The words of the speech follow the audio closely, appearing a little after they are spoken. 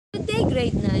Good day,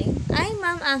 grade 9. I'm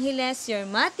Ma'am Angeles, your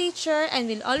math teacher,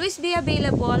 and will always be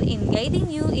available in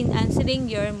guiding you in answering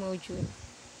your module.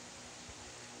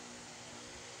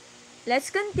 Let's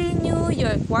continue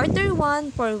your quarter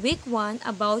 1 for week 1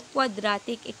 about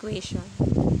quadratic equation.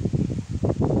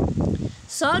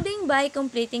 Solving by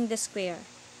completing the square.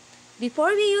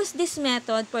 Before we use this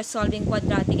method for solving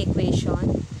quadratic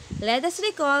equation, let us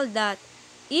recall that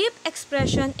if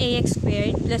expression ax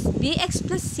squared plus bx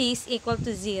plus c is equal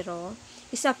to 0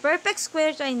 is a perfect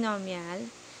square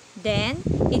trinomial, then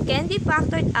it can be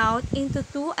factored out into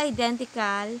two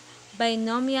identical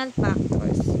binomial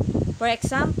factors. For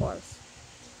example,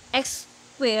 x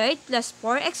squared plus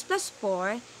 4x plus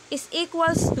 4 is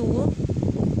equals to,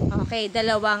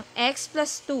 dalawang x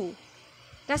plus 2.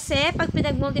 Kasi, pag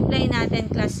pinag-multiply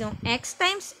natin, class, yung x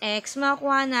times x,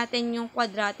 makukuha natin yung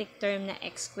quadratic term na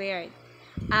x squared.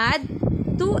 Add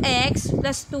 2x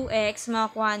plus 2x,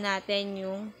 makukuha natin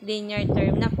yung linear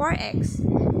term na 4x.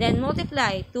 Then,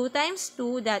 multiply 2 times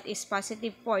 2, that is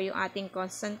positive 4, yung ating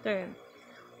constant term.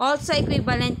 Also,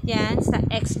 equivalent yan sa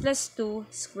x plus 2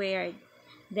 squared.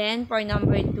 Then, for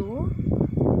number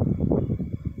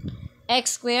 2,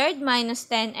 x squared minus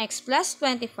 10x plus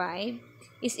 25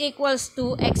 is equals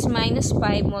to x minus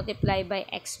 5 multiplied by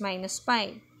x minus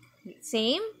 5.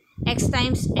 Same, x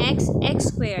times x,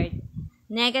 x squared.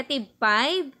 Negative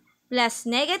 5 plus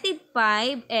negative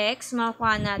 5x,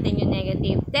 makukuha natin yung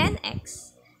negative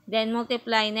 10x. Then,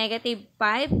 multiply negative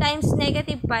 5 times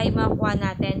negative 5, makukuha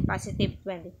natin positive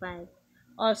 25.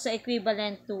 Also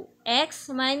equivalent to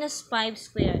x minus 5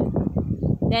 squared.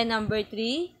 Then, number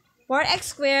 3,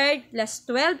 4x squared plus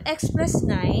 12x plus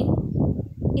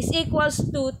 9 is equals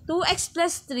to 2x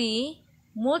plus 3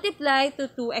 multiply to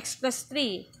 2x plus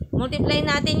 3. Multiply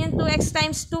natin yung 2x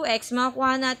times 2x,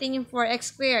 makukuha natin yung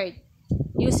 4x squared.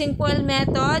 Using FOIL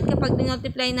method, kapag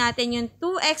dinultiply natin yung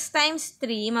 2x times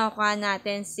 3, makukuha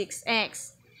natin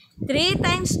 6x. 3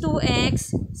 times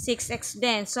 2x, 6x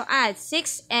din. So, add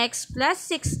 6x plus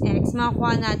 6x,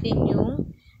 makukuha natin yung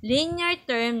linear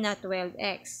term na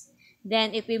 12x.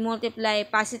 Then, if we multiply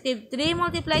positive 3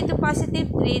 multiply to positive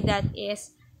 3, that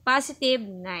is positive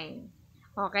 9.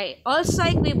 Okay. Also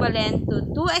equivalent to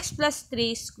 2x plus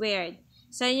 3 squared.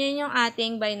 So, yun yung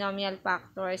ating binomial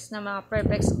factors na mga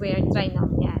perfect square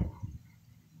trinomial.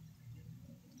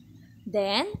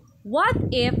 Then, what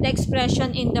if the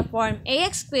expression in the form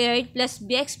ax squared plus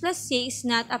bx plus c is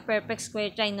not a perfect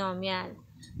square trinomial?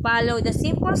 Follow the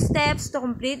simple steps to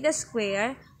complete the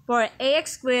square for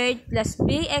ax squared plus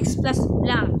bx plus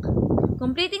blank.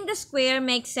 Completing the square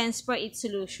makes sense for its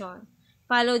solution.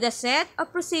 Follow the set of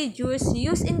procedures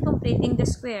used in completing the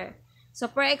square.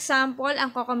 So, for example,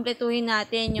 ang kukumpletuhin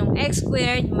natin yung x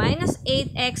squared minus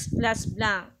 8x plus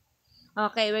blank.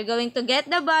 Okay, we're going to get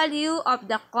the value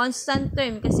of the constant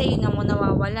term kasi yun ang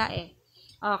nawawala eh.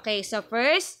 Okay, so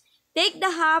first, take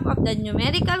the half of the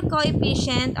numerical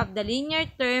coefficient of the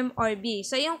linear term or b.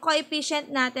 So, yung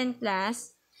coefficient natin,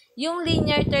 class, yung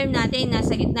linear term natin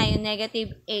nasa gitna yung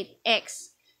negative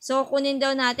 8x. So, kunin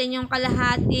daw natin yung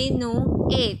kalahati nung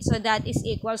 8. So, that is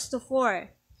equals to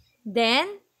 4.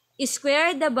 Then,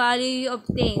 square the value you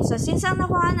obtain. So, since ang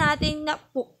nakuha natin na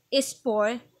is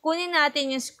 4, kunin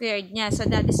natin yung squared niya. So,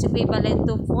 that is equivalent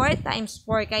to 4 times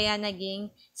 4, kaya naging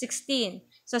 16.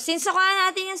 So, since nakuha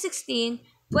natin yung 16,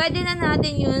 pwede na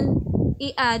natin yun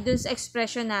i-add dun sa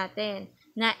expression natin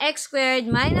na x squared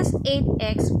minus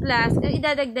 8x plus, yung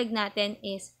idadagdag natin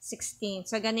is 16.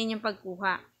 So, ganun yung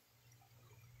pagkuha.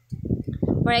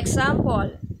 For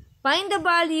example, find the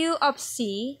value of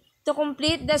c to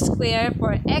complete the square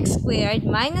for x squared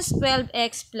minus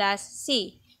 12x plus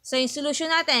c. So, yung solution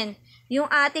natin, yung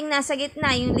ating nasa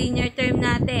gitna, yung linear term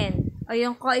natin, o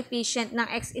yung coefficient ng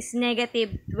x is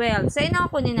negative 12. So, yun ang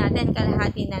kunin natin,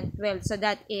 kalahati ng 12. So,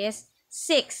 that is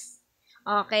 6.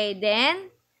 Okay,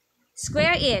 then,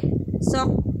 square it.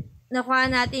 So, nakuha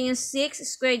natin yung 6,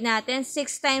 squared natin.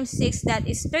 6 times 6, that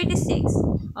is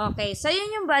 36. Okay, so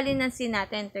yun yung value ng c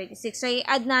natin, 36. So,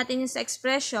 i-add natin yung sa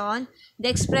expression.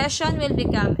 The expression will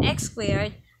become x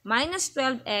squared minus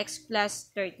 12x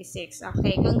plus 36.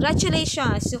 Okay,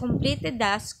 congratulations! You completed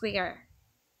the square.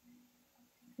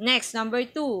 Next, number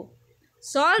 2.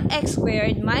 Solve x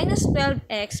squared minus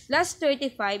 12x plus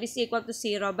 35 is equal to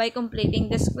 0 by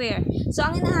completing the square. So,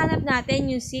 ang hinahanap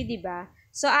natin yung c, diba?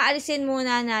 So, aalisin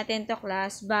muna natin to,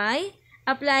 class, by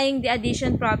applying the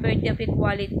addition property of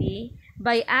equality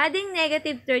by adding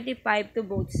negative 35 to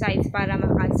both sides para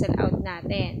ma-cancel out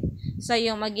natin. So,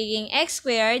 yung magiging x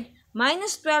squared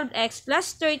minus 12x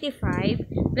plus 35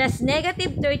 plus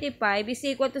negative 35 is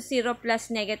equal to 0 plus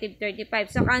negative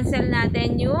 35. So, cancel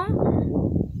natin yung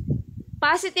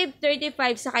positive 35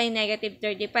 saka yung negative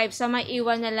 35. So, may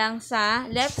iwan na lang sa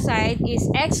left side is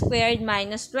x squared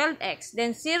minus 12x.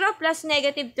 Then, 0 plus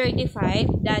negative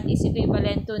 35, that is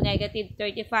equivalent to negative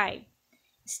 35.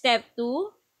 Step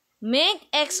 2, make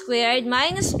x squared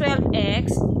minus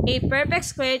 12x a perfect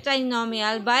square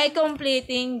trinomial by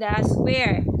completing the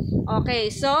square.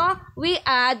 Okay, so we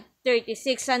add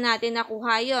 36. Saan natin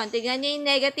nakuha yun? Tingnan niyo yung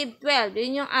negative 12.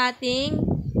 Yun yung ating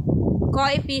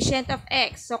coefficient of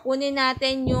x. So, kunin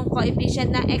natin yung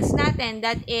coefficient ng x natin.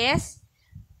 That is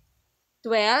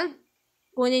 12.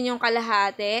 Kunin yung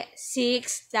kalahati,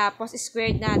 6, tapos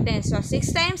squared natin. So,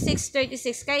 6 times 6,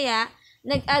 36. Kaya,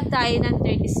 nag-add tayo ng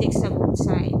 36 sa both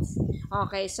sides.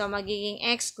 Okay, so magiging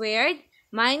x squared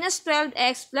minus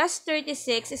 12x plus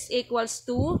 36 is equals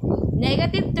to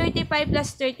negative 35 plus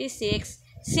 36.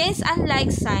 Since unlike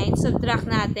sign, subtract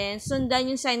natin. Sundan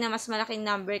yung sign na mas malaking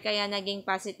number, kaya naging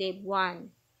positive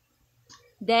 1.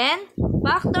 Then,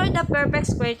 factor the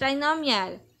perfect square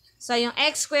trinomial. So, yung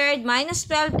x squared minus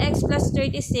 12x plus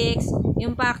 36,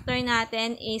 yung factor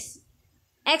natin is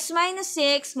x minus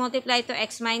 6 multiply to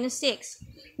x minus 6.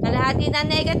 Kalahati na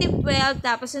negative 12,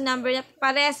 tapos yung number na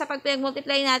pareha sa pag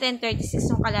pinag-multiply natin,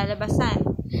 36 yung kalalabasan.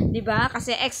 Diba?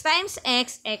 Kasi x times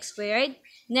x, x squared,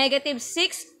 negative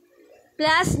 6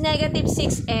 plus negative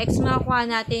 6x, makakuha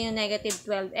natin yung negative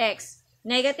 12x.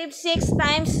 Negative 6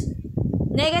 times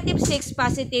negative 6,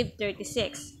 positive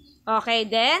 36. Okay,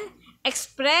 then,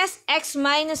 express x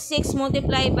minus 6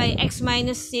 multiplied by x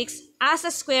minus 6 as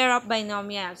a square of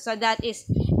binomial. So, that is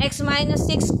x minus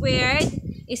 6 squared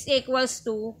is equals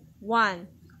to 1.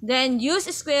 Then, use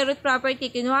square root property.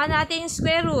 Kinuha natin yung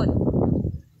square root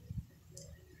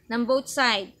ng both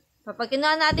side. Kapag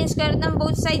kinuha natin yung square root ng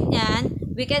both side niyan,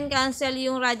 we can cancel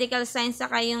yung radical sign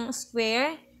saka yung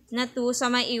square na 2. So,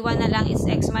 may iwan na lang is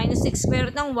x minus 6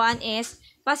 square root ng 1 is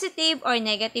positive or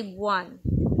negative 1.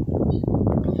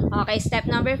 Okay, step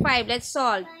number 5. Let's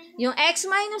solve. Yung x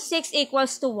minus 6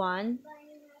 equals to 1,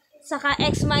 saka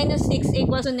x minus 6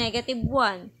 equals to negative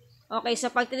 1. Okay,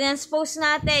 so pag transpose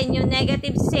natin yung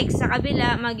negative 6 sa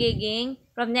kabila, magiging,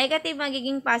 from negative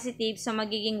magiging positive, so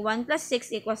magiging 1 plus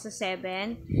 6 equals to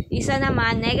 7. Isa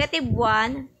naman, negative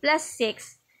 1 plus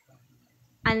 6.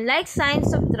 Unlike sign,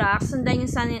 subtract, sundan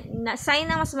yung sign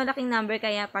na mas malaking number,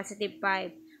 kaya positive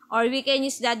 5. Or we can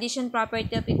use the addition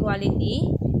property of equality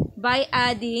by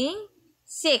adding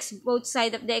 6 both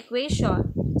sides of the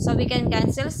equation. So, we can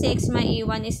cancel 6. May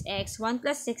iwan is x. 1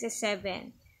 plus 6 is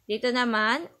 7. Dito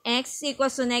naman, x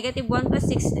equals to negative 1 plus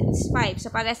 6 is 5.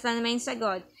 So, pares lang naman yung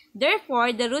sagot.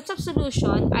 Therefore, the roots of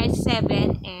solution are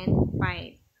 7 and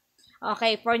 5.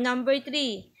 Okay, for number 3.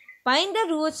 Find the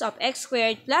roots of x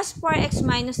squared plus 4x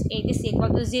minus 8 is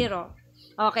equal to 0.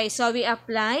 Okay, so we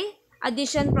apply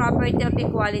addition property of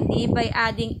equality by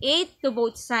adding 8 to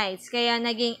both sides. Kaya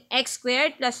naging x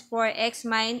squared plus 4x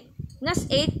minus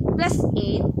 8 plus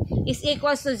 8 is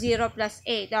equals to 0 plus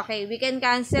 8. Okay, we can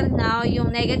cancel now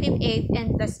yung negative 8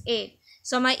 and plus 8.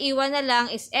 So, may iwan na lang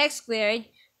is x squared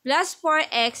plus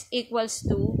 4x equals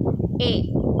to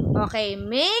 8. Okay,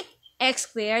 make x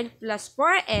squared plus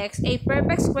 4x a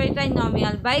perfect square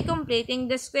trinomial by completing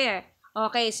the square.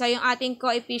 Okay, so yung ating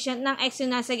coefficient ng x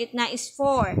yung nasa gitna is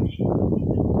 4.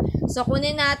 So,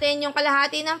 kunin natin yung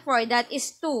kalahati ng 4, that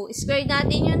is 2. Square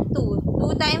natin yung 2.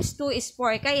 2 times 2 is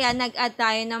 4, kaya nag-add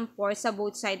tayo ng 4 sa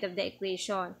both sides of the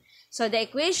equation. So, the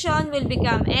equation will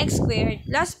become x squared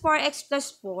plus 4x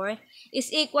plus 4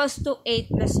 is equals to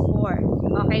 8 plus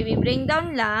 4. Okay, we bring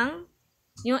down lang.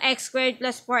 Yung x squared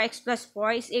plus 4x plus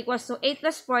 4 is equals to 8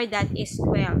 plus 4, that is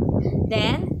 12.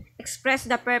 Then, express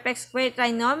the perfect square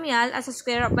trinomial as a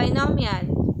square of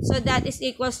binomial. So, that is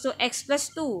equals to x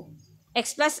plus 2.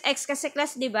 X plus x kasi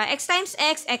class, diba? X times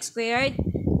x, x squared.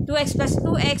 2x plus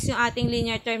 2x, yung ating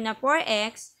linear term na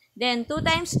 4x. Then, 2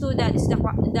 times 2, that is the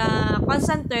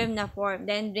constant term na 4.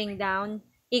 Then, bring down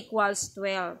equals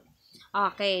 12.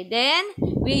 Okay, then,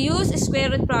 we use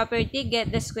square root property,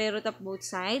 get the square root of both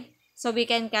sides. So, we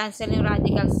can cancel yung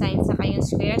radical sign sa yung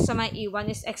square. So, may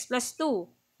iwan is x plus 2.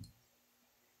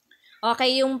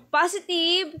 Okay, yung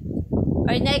positive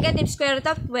or negative square root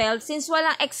of 12, since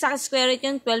walang exact square root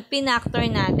yung 12, pinactor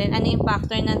natin. Ano yung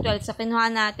factor ng 12? So,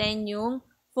 kinuha natin yung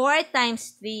 4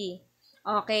 times 3.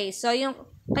 Okay, so yung,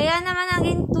 kaya naman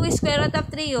naging 2 square root of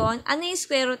 3 yun. Ano yung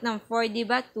square root ng 4?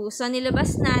 Diba 2? So,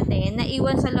 nilabas natin,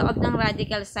 naiwan sa loob ng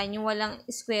radical sign yung walang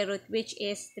square root, which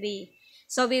is 3.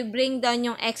 So, we bring down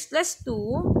yung x plus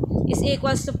 2 is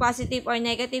equals to positive or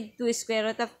negative 2 square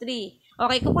root of 3.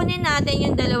 Okay, kukunin natin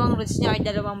yung dalawang roots niya or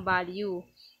dalawang value.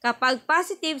 Kapag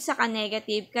positive saka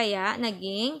negative, kaya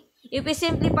naging, if we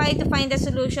simplify to find the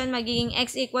solution, magiging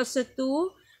x equals to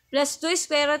 2 plus 2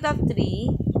 square root of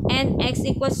 3 and x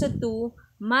equals to 2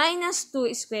 minus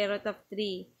 2 square root of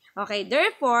 3. Okay,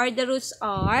 therefore, the roots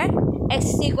are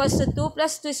x equals to 2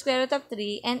 plus 2 square root of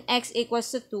 3 and x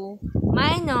equals to 2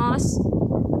 minus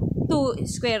 2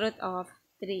 square root of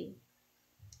 3.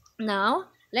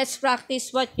 Now, let's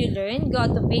practice what you learned.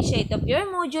 Go to page 8 of your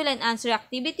module and answer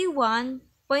activity 1.4.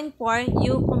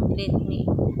 You complete me.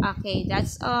 Okay,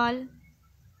 that's all.